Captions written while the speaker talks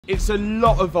It's a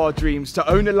lot of our dreams to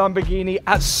own a Lamborghini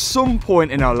at some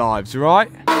point in our lives, right?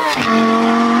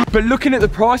 But looking at the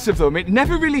price of them, it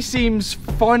never really seems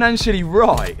financially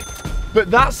right.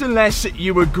 But that's unless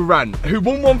you were Grant, who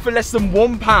won one for less than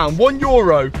 £1,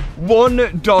 €1,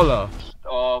 $1.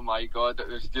 Oh my God, it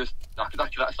was just, I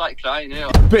started crying here.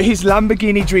 But his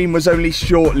Lamborghini dream was only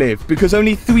short-lived, because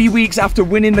only 3 weeks after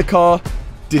winning the car,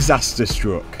 disaster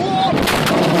struck. Yeah,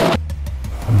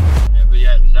 but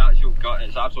yeah,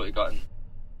 it's absolutely gutting.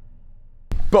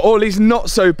 But all is not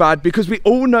so bad, because we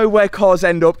all know where cars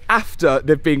end up after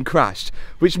they've been crashed,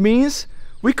 which means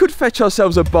we could fetch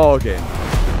ourselves a bargain.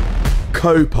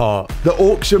 Copart, the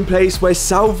auction place where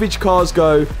salvage cars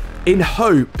go in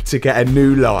hope to get a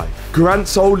new life.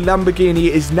 Grant's old Lamborghini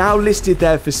is now listed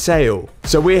there for sale,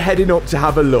 so we're heading up to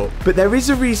have a look. But there is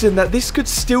a reason that this could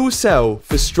still sell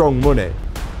for strong money.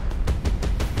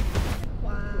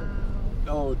 Wow.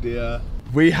 Oh dear.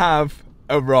 We have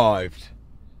arrived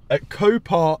at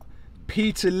Copart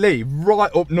Peterlee,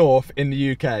 right up north in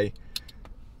the UK.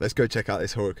 Let's go check out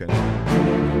this Huracan.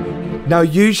 Now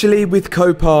usually with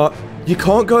Copart, you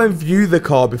can't go and view the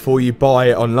car before you buy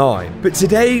it online. But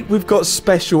today we've got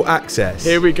special access.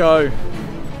 Here we go.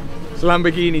 It's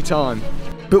Lamborghini time.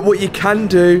 But what you can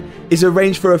do is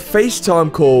arrange for a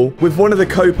FaceTime call with one of the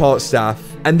Copart staff,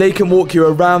 and they can walk you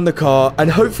around the car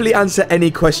and hopefully answer any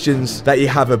questions that you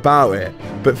have about it.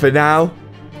 But for now,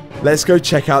 let's go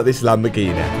check out this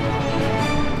Lamborghini.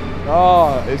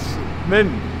 Oh, it's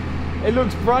mint. It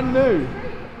looks brand new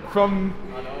from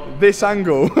this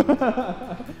angle.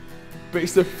 But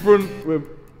it's the front with,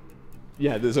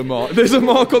 yeah, there's a mark. There's a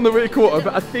mark on the rear quarter,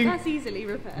 but I think that's easily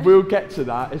repaired. We'll get to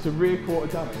that. It's a rear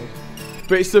quarter damage.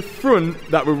 But it's the front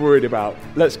that we're worried about.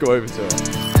 Let's go over to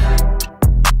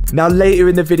it. Now later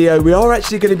in the video, we are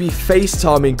actually going to be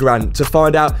FaceTiming Grant to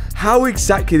find out how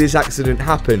exactly this accident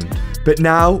happened. But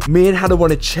now, me and Hannah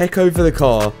want to check over the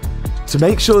car to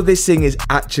make sure this thing is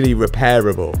actually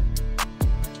repairable.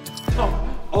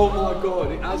 Oh my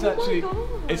God, it has actually,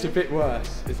 it's a bit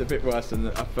worse. It's a bit worse than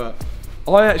I thought.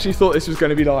 I actually thought this was going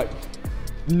to be like,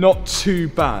 not too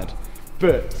bad.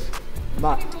 But,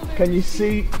 Matt, can you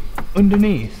see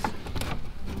underneath?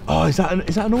 Oh, is that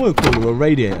an oil cooler or a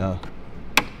radiator?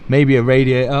 Maybe a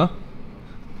radiator.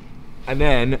 And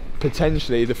then,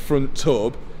 potentially, the front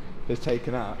tub is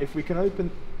taken out. If we can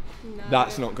open, no.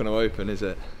 That's not going to open, is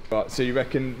it? Right, so you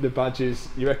reckon the badges,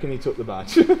 you reckon he took the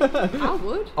badge? I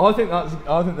would. I think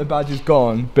the badge is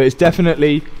gone, but it's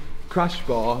definitely crash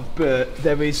bar, but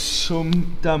there is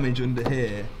some damage under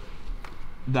here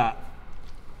that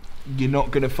you're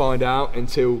not going to find out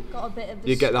until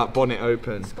you get that bonnet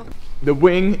open. The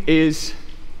wing is,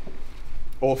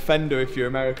 or fender if you're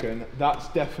American, that's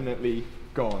definitely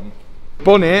gone.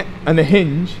 Bonnet and the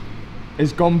hinge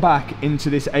has gone back into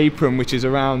this apron which is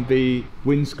around the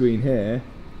windscreen here.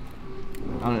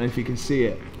 I don't know if you can see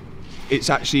it. It's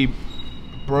actually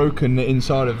broken the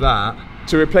inside of that.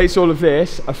 To replace all of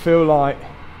this, I feel like,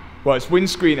 well, it's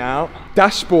windscreen out,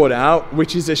 dashboard out,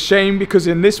 which is a shame because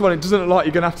in this one it doesn't look like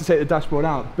you're gonna have to take the dashboard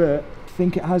out, but I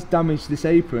think it has damaged this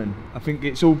apron. I think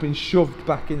it's all been shoved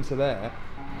back into there.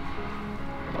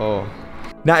 Oh.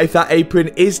 Now if that apron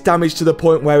is damaged to the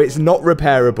point where it's not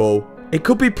repairable, it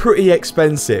could be pretty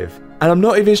expensive. And I'm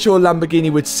not even sure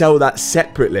Lamborghini would sell that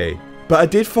separately. But I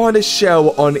did find a shell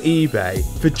on eBay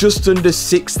for just under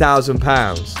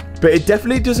 £6,000. But it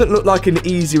definitely doesn't look like an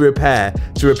easy repair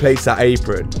to replace that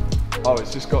apron. Oh,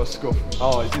 it's just got a scuff.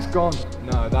 Oh, is this gone?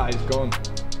 No, that is gone.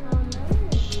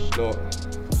 Look.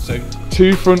 So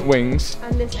 2 front wings.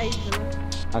 And this A-pillar.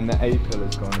 And the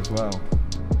A-pillar's gone as well.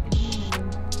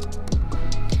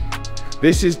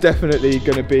 This is definitely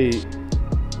going to be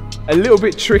a little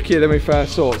bit trickier than we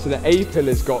first thought. So the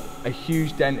A-pillar's got a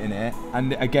huge dent in it,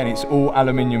 and again it's all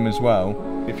aluminium as well.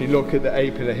 If you look at the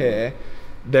A-pillar here,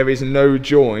 there is no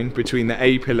join between the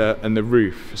A-pillar and the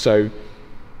roof, so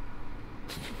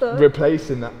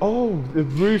replacing that, oh, the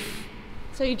roof.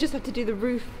 So you just have to do the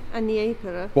roof and the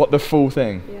A-pillar? What, the full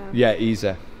thing? Yeah,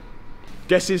 easy.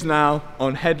 Guesses now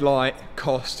on headlight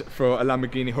cost for a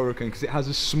Lamborghini Huracan, because it has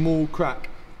a small crack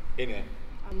in it.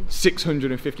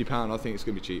 £650, I think it's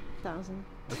going to be cheap. 1,000.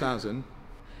 1,000?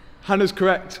 Hannah's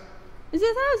correct. Is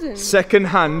it 1,000? Second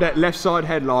hand left side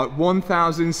headlight,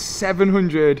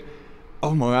 1,700.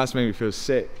 Oh my, that's made me feel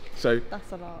sick. So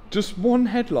that's a lot. Just one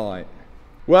headlight.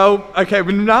 Well, okay,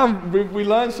 but now we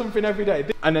learn something every day.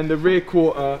 And then the rear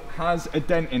quarter has a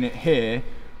dent in it here,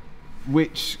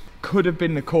 which could have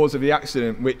been the cause of the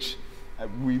accident, which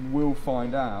we will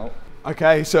find out.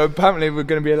 Okay, so apparently we're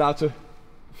going to be allowed to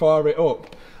fire it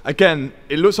up. Again,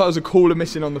 it looks like there's a cooler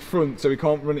missing on the front, so we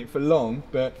can't run it for long,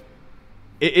 but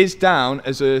it is down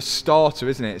as a starter,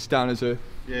 isn't it? It's down as a...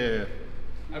 Yeah.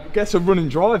 I guess a running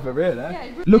driver, really. Yeah,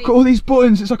 Look at all these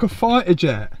buttons, it's like a fighter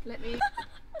jet. Let me.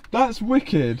 That's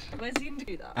wicked. Where's he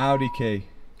do that? Audi key.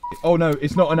 Oh no,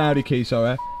 it's not an Audi key,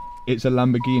 sorry. It's a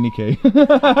Lamborghini key.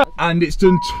 And it's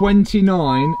done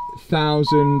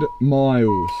 29,000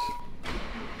 miles.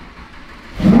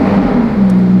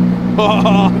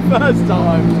 Oh, first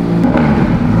time.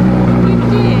 You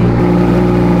did.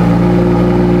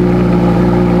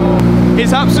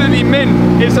 It's absolutely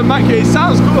mint. It's immaculate. It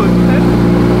sounds good.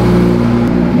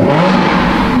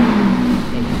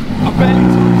 I barely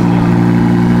touched it.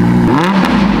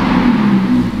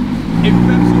 It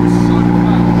feels so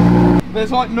fast.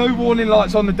 There's like no warning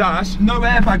lights on the dash. No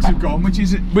airbags have gone, which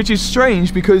is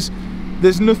strange because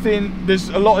there's nothing. There's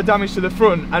a lot of damage to the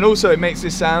front, and also it makes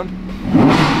this sound.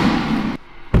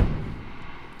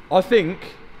 I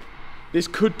think this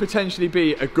could potentially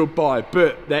be a good buy,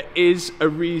 but there is a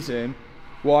reason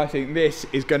why I think this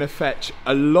is going to fetch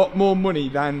a lot more money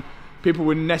than people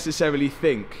would necessarily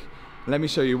think. Let me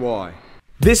show you why.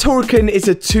 This Huracan is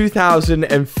a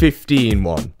 2015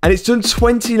 one, and it's done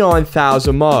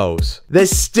 29,000 miles.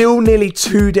 There's still nearly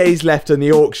 2 days left on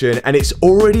the auction, and it's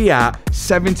already at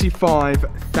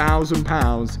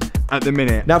 £75,000 at the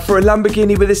minute. Now, for a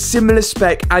Lamborghini with a similar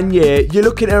spec and year, you're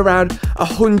looking at around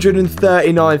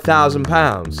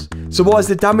 £139,000. So why is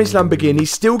the damaged Lamborghini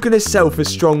still going to sell for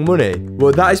strong money?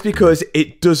 Well, that is because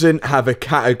it doesn't have a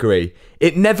category.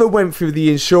 It never went through the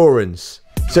insurance.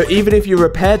 So even if you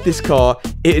repaired this car,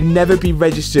 it'd never be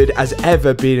registered as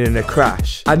ever being in a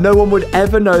crash. And no one would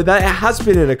ever know that it has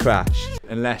been in a crash.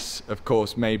 Unless, of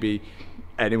course, maybe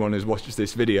anyone has watched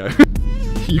this video.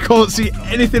 You can't see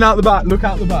anything out the back. Look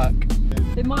out the back.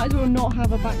 They might as well not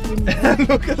have a back window.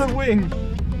 Look at the wing.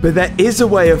 But there is a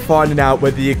way of finding out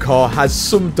whether your car has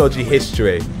some dodgy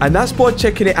history, and that's by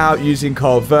checking it out using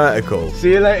Car Vertical.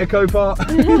 See you later, Copart.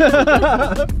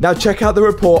 Now check out the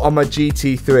report on my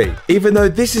GT3. Even though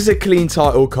this is a clean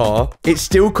title car, it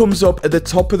still comes up at the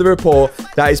top of the report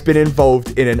that it's been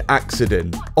involved in an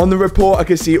accident. On the report I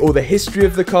can see all the history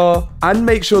of the car and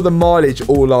make sure the mileage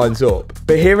all lines up.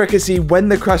 But here I can see when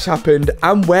the crash happened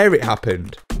and where it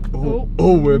happened. Oh,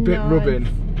 we're a bit rubbing.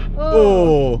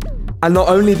 Oh. And not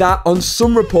only that, on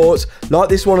some reports, like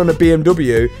this one on a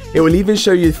BMW, it will even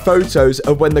show you photos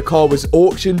of when the car was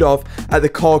auctioned off at the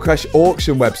car crash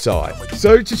auction website.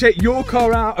 So to check your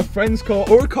car out, a friend's car,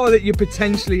 or a car that you're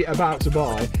potentially about to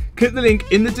buy, click the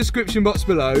link in the description box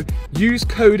below, use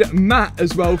code MATT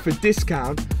as well for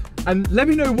discount, and let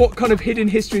me know what kind of hidden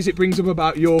histories it brings up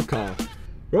about your car.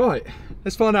 Right,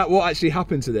 let's find out what actually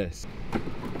happened to this.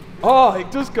 Oh,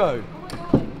 it does go.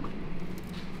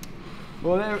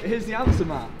 Well, here's the answer,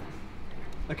 Matt.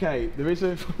 Okay, there is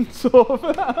a sort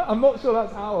of... I'm not sure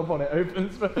that's how a bonnet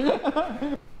opens, but...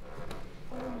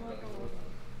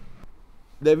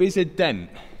 There is a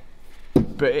dent,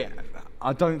 but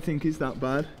I don't think it's that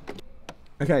bad.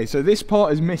 Okay, so this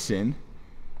part is missing,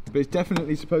 but it's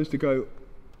definitely supposed to go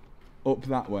up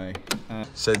that way.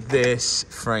 So this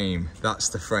frame, that's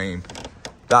the frame.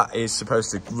 That is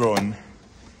supposed to run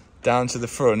down to the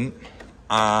front,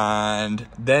 and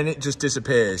then it just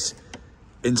disappears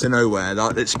into nowhere.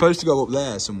 Like, it's supposed to go up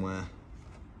there somewhere.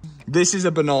 This is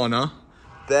a banana.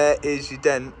 There is your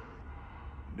dent.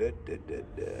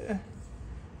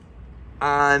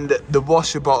 And the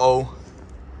washer bottle,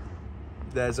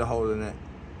 there's a hole in it.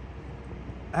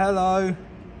 Hello.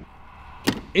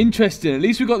 Interesting, at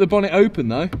least we got the bonnet open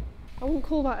though. I wouldn't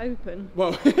call that open.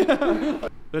 Well,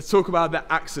 let's talk about the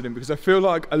accident, because I feel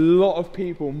like a lot of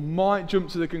people might jump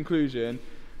to the conclusion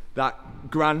that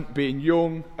Grant, being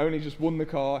young, only just won the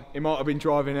car. He might have been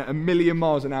driving at 1,000,000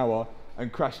 miles an hour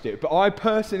and crashed it. But I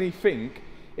personally think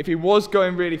if he was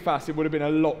going really fast, it would have been a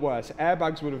lot worse.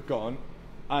 Airbags would have gone,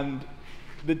 and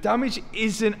the damage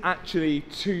isn't actually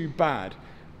too bad.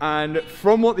 And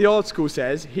from what the article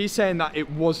says, he's saying that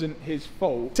it wasn't his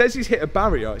fault. It says he's hit a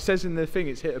barrier. It says in the thing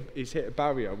he's hit a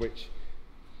barrier, which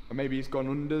maybe he's gone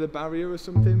under the barrier or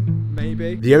something,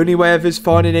 maybe. The only way of us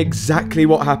finding exactly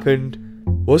what happened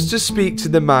was to speak to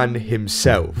the man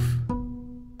himself.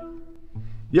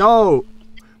 Yo,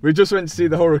 we just went to see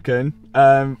the Huracan.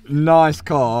 Nice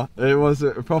car. It was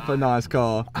a proper nice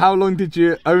car. How long did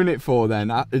you own it for then,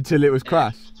 until it was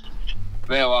crashed?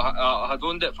 Well, I had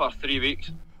owned it for 3 weeks.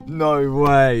 No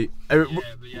way. Yeah,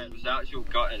 but yeah, it was actual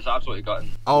gutting. It's absolutely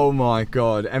gutting. Oh my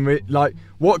god. And like,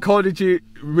 what car did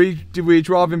we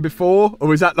drive in before, or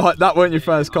was that like that weren't your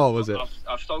first car, was it?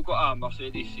 I've still got a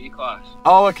Mercedes C-Class.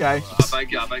 Oh, okay. A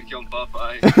big jump up.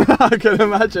 I can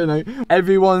imagine.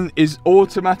 Everyone is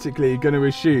automatically going to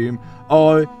assume,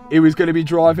 oh, it was going to be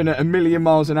driving at 1,000,000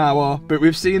 miles an hour. But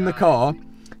we've seen the car,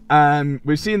 no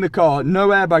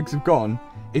airbags have gone.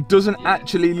 It doesn't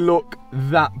actually look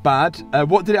that bad.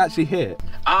 What did it actually hit?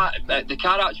 The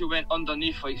car actually went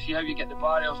underneath, like, see how you get the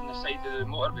barriers on the side of the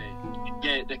motorway?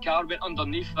 Yeah, the car went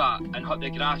underneath that and hit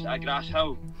a grass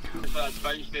hill. So it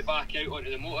bounced me back out onto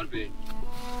the motorway.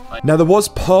 Now there was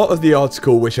part of the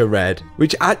article which I read,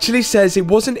 which actually says it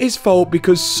wasn't his fault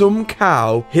because some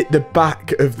cow hit the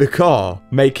back of the car,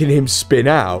 making him spin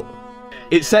out.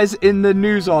 It says in the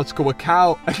news article a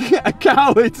cow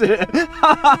hit it.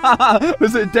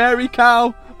 Was it a dairy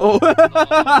cow? Or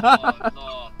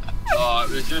No, it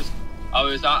was just I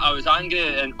was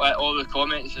angry and all the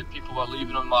comments that people were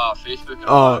leaving on my Facebook and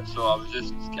all that, so I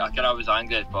was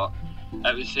angry, but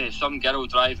it was some girl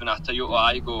driving a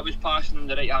Toyota Aygo. I was passing in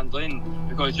the right hand lane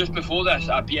because just before this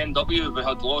a BMW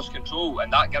had lost control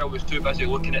and that girl was too busy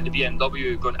looking at the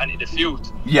BMW going into the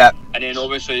field. Yeah. And then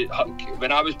obviously when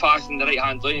I was passing the right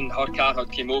hand lane, her car had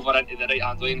came over into the right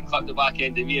hand lane, clipped the back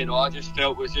end of me, and all I just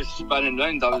felt was just spinning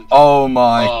round. Oh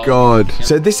my god.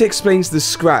 So this explains the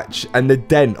scratch and the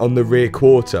dent on the rear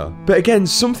quarter. But again,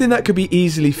 something that could be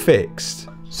easily fixed.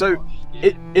 So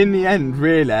in the end,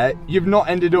 really, you've not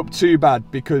ended up too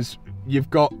bad because you've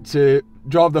got to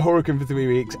drive the Huracan for 3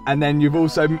 weeks, and then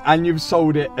you've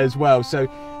sold it as well. So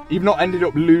you've not ended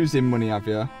up losing money, have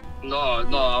you? No,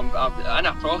 I'm in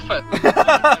a profit.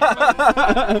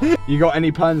 You got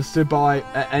any plans to buy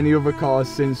any other cars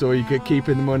since, or you could keep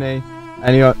in the money?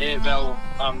 Well,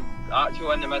 I'm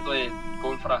actually in the middle of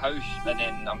going for a house, and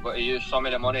then I'm going to use some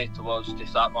of the money to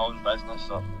start my own business.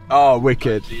 So. Oh,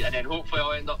 wicked! And then hopefully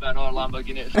I'll end up with another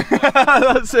Lamborghini.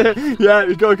 That's it. Yeah,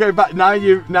 you gotta go back. Now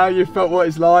you felt what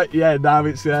it's like. Yeah, now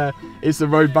it's the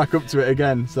road back up to it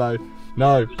again. So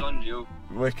no. It was unreal.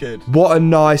 Wicked. What a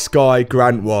nice guy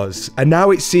Grant was. And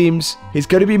now it seems he's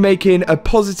going to be making a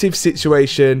positive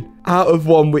situation out of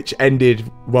one which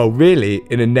ended, well, really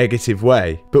in a negative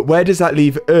way. But where does that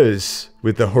leave us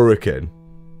with the Huracan?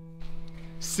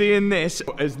 Seeing this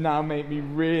has now made me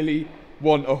really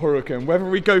want a Huracan. Whether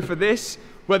we go for this,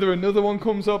 whether another one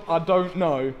comes up, I don't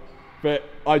know. But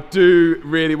I do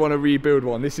really want to rebuild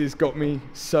one. This has got me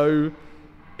so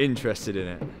interested in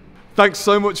it. Thanks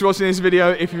so much for watching this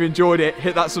video. If you enjoyed it,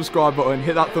 hit that subscribe button,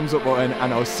 hit that thumbs up button,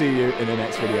 and I'll see you in the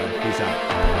next video. Peace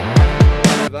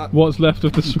out. What's left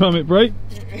of the ceramic brake?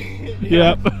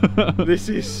 Yeah. This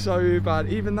is so bad.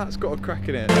 Even that's got a crack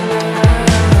in it.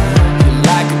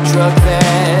 Like a drug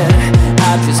that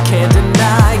I just can't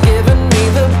deny, giving me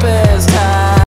the best high.